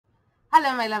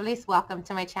Hello, my lovelies. Welcome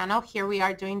to my channel. Here we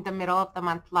are doing the middle of the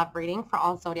month love reading for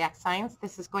all zodiac signs.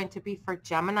 This is going to be for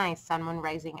Gemini, Sun, Moon,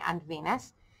 Rising, and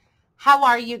Venus. How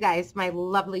are you guys, my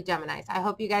lovely Geminis? I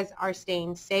hope you guys are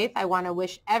staying safe. I want to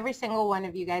wish every single one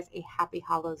of you guys a happy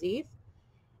Hallows Eve.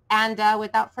 And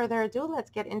without further ado,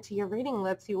 let's get into your reading.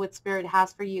 Let's see what Spirit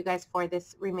has for you guys for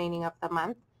this remaining of the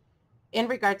month in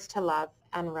regards to love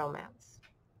and romance.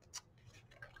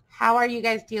 How are you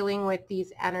guys dealing with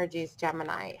these energies,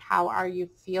 Gemini? How are you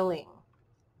feeling?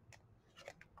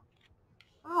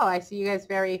 Oh, I see you guys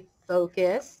very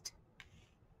focused.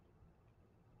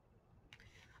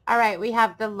 All right, we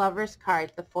have the Lover's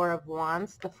card, the Four of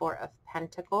Wands, the Four of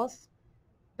Pentacles,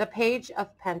 the Page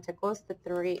of Pentacles, the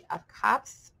Three of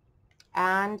Cups,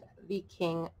 and the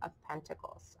King of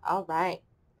Pentacles. All right.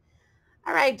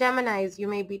 All right, Geminis, you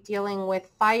may be dealing with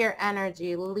fire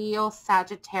energy, Leo,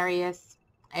 Sagittarius,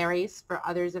 Aries. For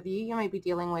others of you, you may be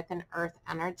dealing with an earth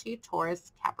energy,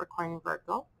 Taurus, Capricorn,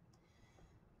 Virgo.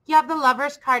 You have the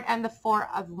Lover's card and the Four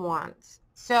of Wands.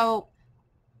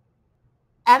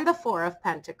 And the Four of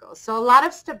Pentacles. So a lot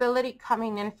of stability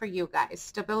coming in for you guys.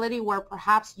 Stability where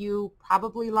perhaps you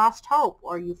probably lost hope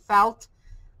or you felt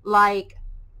like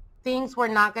things were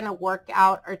not going to work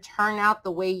out or turn out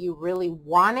the way you really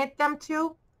wanted them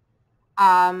to.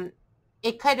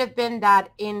 It could have been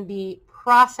that in the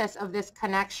process of this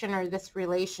connection or this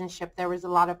relationship, there was a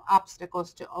lot of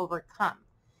obstacles to overcome.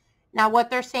 Now, what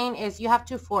they're saying is you have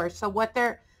two fours. So what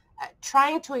they're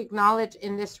trying to acknowledge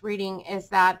in this reading is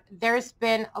that there's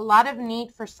been a lot of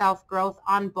need for self-growth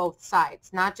on both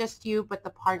sides, not just you, but the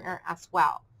partner as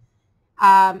well.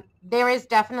 There is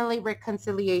definitely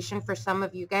reconciliation for some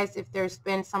of you guys if there's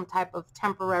been some type of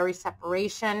temporary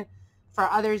separation. For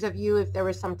others of you, if there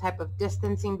was some type of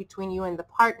distancing between you and the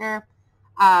partner.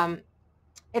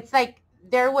 It's like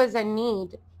there was a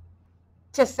need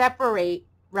to separate,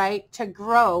 right? To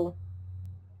grow,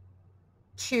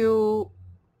 to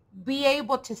be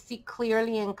able to see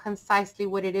clearly and concisely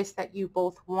what it is that you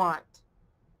both want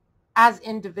as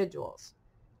individuals,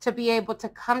 to be able to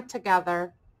come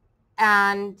together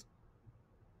and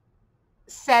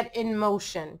set in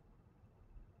motion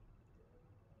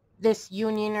this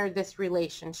union or this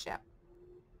relationship.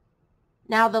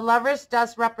 Now, the Lovers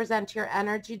does represent your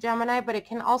energy, Gemini, but it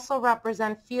can also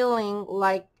represent feeling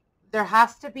like there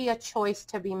has to be a choice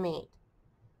to be made.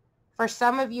 For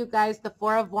some of you guys, the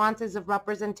Four of Wands is a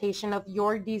representation of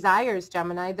your desires,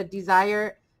 Gemini, the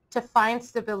desire to find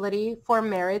stability for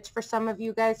marriage for some of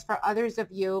you guys. For others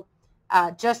of you,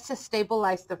 just to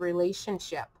stabilize the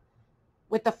relationship.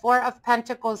 With the Four of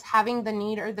Pentacles having the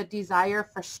need or the desire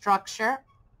for structure,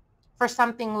 for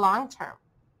something long-term.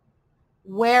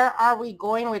 Where are we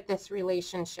going with this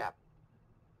relationship?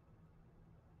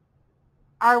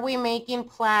 Are we making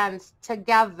plans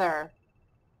together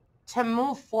to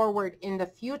move forward in the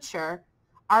future?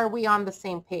 Are we on the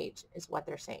same page is what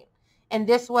they're saying. And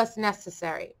this was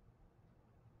necessary.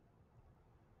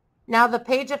 Now, the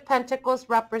Page of Pentacles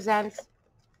represents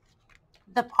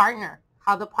the partner,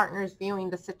 how the partner is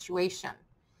viewing the situation.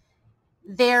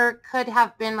 There could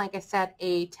have been, like I said,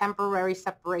 a temporary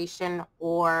separation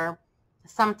or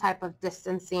some type of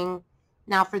distancing.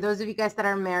 Now, for those of you guys that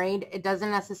are married, it doesn't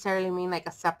necessarily mean like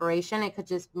a separation. It could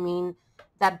just mean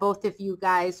that both of you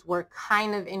guys were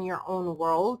kind of in your own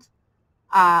world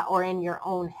or in your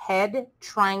own head,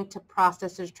 trying to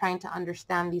process or trying to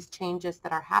understand these changes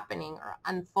that are happening or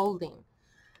unfolding.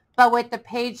 But with the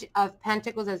Page of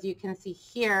Pentacles, as you can see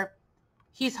here,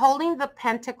 he's holding the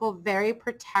pentacle very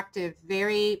protective,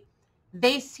 they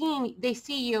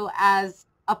see you as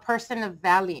a person of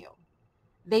value.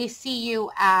 They see you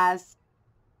as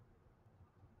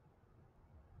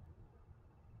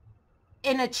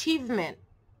an achievement.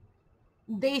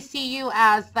 They see you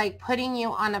as like putting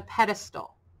you on a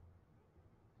pedestal.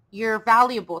 You're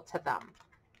valuable to them.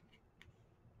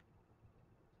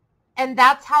 And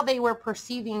that's how they were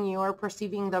perceiving you or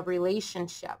perceiving the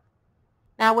relationship.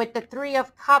 Now, with the Three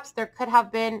of Cups, there could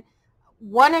have been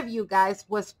one of you guys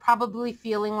was probably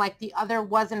feeling like the other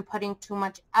wasn't putting too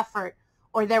much effort,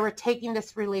 or they were taking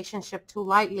this relationship too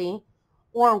lightly,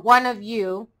 or one of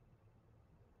you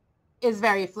is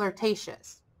very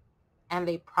flirtatious and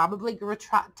they probably grew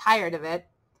tired of it,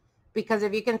 because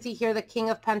if you can see here, the King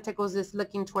of Pentacles is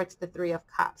looking towards the Three of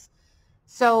Cups.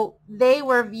 So they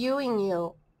were viewing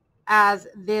you as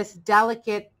this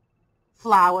delicate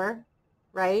flower,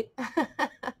 right?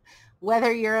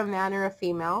 Whether you're a man or a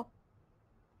female,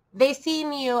 they see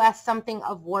you as something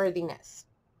of worthiness.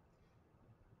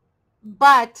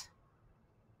 But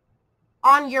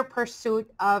on your pursuit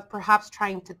of perhaps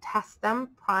trying to test them,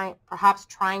 perhaps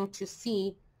trying to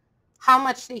see how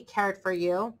much they cared for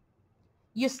you,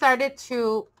 you started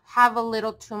to have a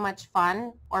little too much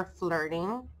fun or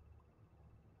flirting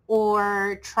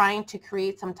or trying to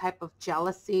create some type of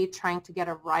jealousy, trying to get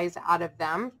a rise out of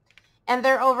them. And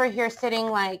they're over here sitting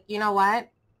like, you know what?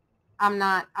 I'm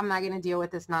not going to deal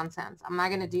with this nonsense. I'm not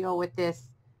going to deal with this,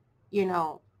 you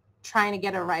know, trying to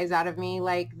get a rise out of me.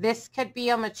 Like, this could be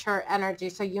a mature energy.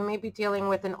 So you may be dealing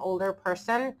with an older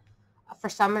person for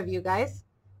some of you guys.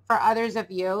 For others of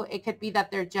you, it could be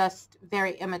that they're just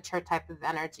very immature type of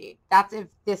energy. That's if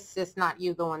this is not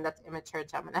you, the one that's immature,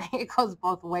 Gemini. It goes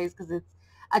both ways because it's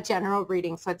a general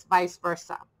reading. So it's vice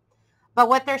versa. But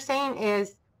what they're saying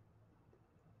is,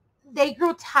 they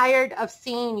grew tired of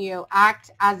seeing you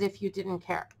act as if you didn't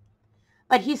care.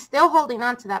 But he's still holding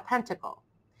on to that pentacle.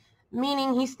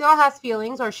 Meaning he still has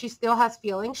feelings, or she still has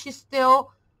feelings. She's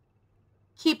still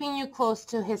keeping you close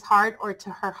to his heart or to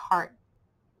her heart.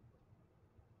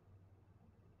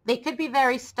 They could be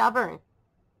very stubborn.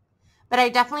 But I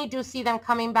definitely do see them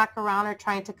coming back around or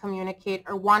trying to communicate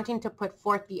or wanting to put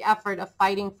forth the effort of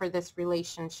fighting for this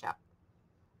relationship.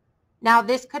 Now,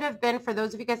 this could have been, for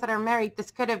those of you guys that are married,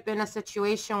 this could have been a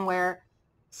situation where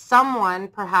someone,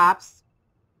 perhaps,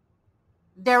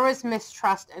 there was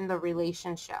mistrust in the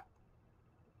relationship.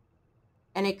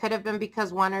 And it could have been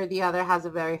because one or the other has a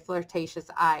very flirtatious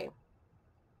eye.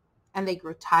 And they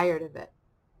grew tired of it.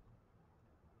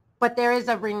 But there is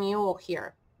a renewal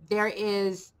here. There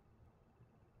is,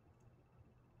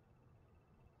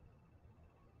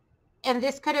 and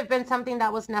this could have been something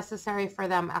that was necessary for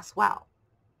them as well.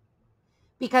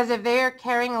 Because if they're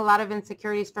carrying a lot of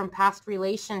insecurities from past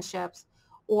relationships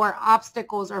or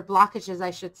obstacles or blockages,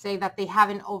 I should say, that they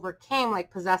haven't overcame,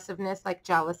 like possessiveness, like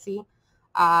jealousy,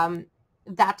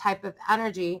 that type of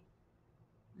energy,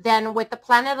 then with the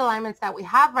planet alignments that we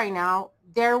have right now,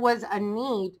 there was a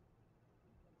need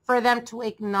for them to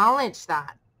acknowledge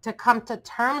that, to come to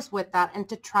terms with that, and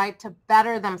to try to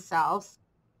better themselves,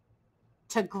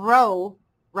 to grow,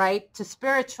 right, to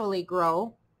spiritually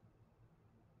grow,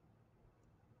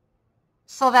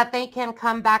 so that they can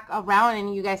come back around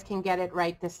and you guys can get it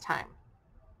right this time.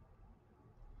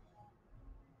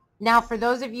 Now, for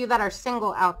those of you that are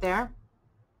single out there,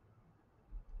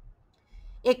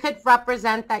 it could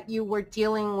represent that you were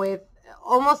dealing with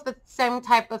almost the same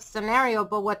type of scenario,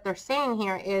 but what they're saying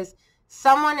here is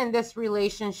someone in this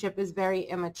relationship is very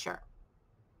immature.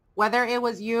 Whether it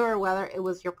was you or whether it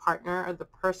was your partner or the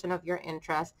person of your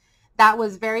interest, that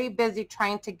was very busy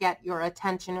trying to get your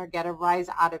attention or get a rise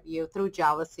out of you through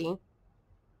jealousy,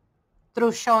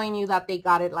 through showing you that they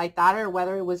got it like that, or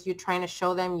whether it was you trying to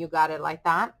show them you got it like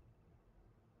that.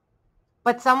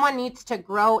 But someone needs to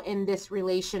grow in this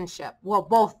relationship. Well,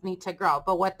 both need to grow.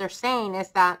 But what they're saying is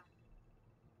that,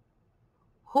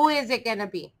 who is it going to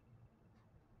be?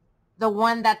 The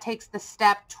one that takes the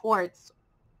step towards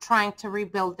trying to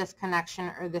rebuild this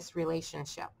connection or this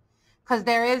relationship. Because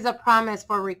there is a promise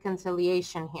for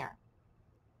reconciliation here.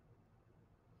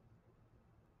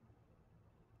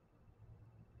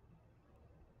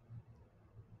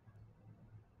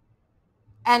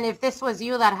 And if this was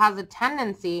you that has a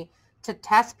tendency to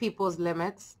test people's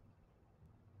limits,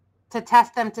 to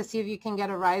test them to see if you can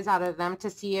get a rise out of them, to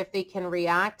see if they can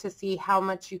react, to see how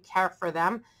much you care for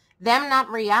them, them not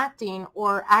reacting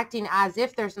or acting as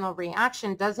if there's no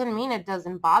reaction doesn't mean it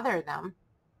doesn't bother them.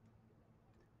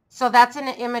 So that's an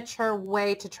immature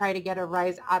way to try to get a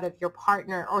rise out of your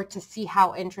partner or to see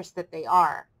how interested they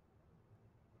are.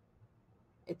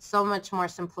 It's so much more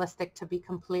simplistic to be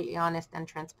completely honest and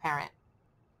transparent.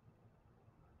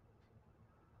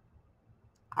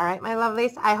 All right, my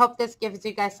lovelies, I hope this gives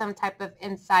you guys some type of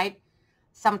insight,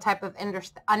 some type of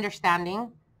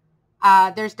understanding.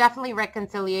 There's definitely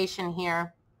reconciliation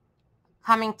here,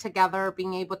 coming together,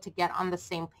 being able to get on the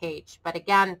same page. But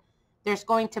again, there's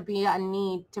going to be a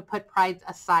need to put pride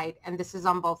aside, and this is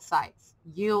on both sides,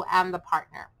 you and the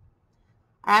partner.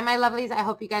 All right, my lovelies, I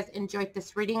hope you guys enjoyed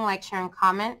this reading. Like, share, and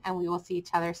comment, and we will see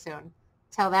each other soon.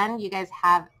 Till then, you guys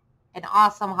have an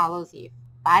awesome Hallows Eve.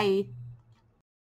 Bye.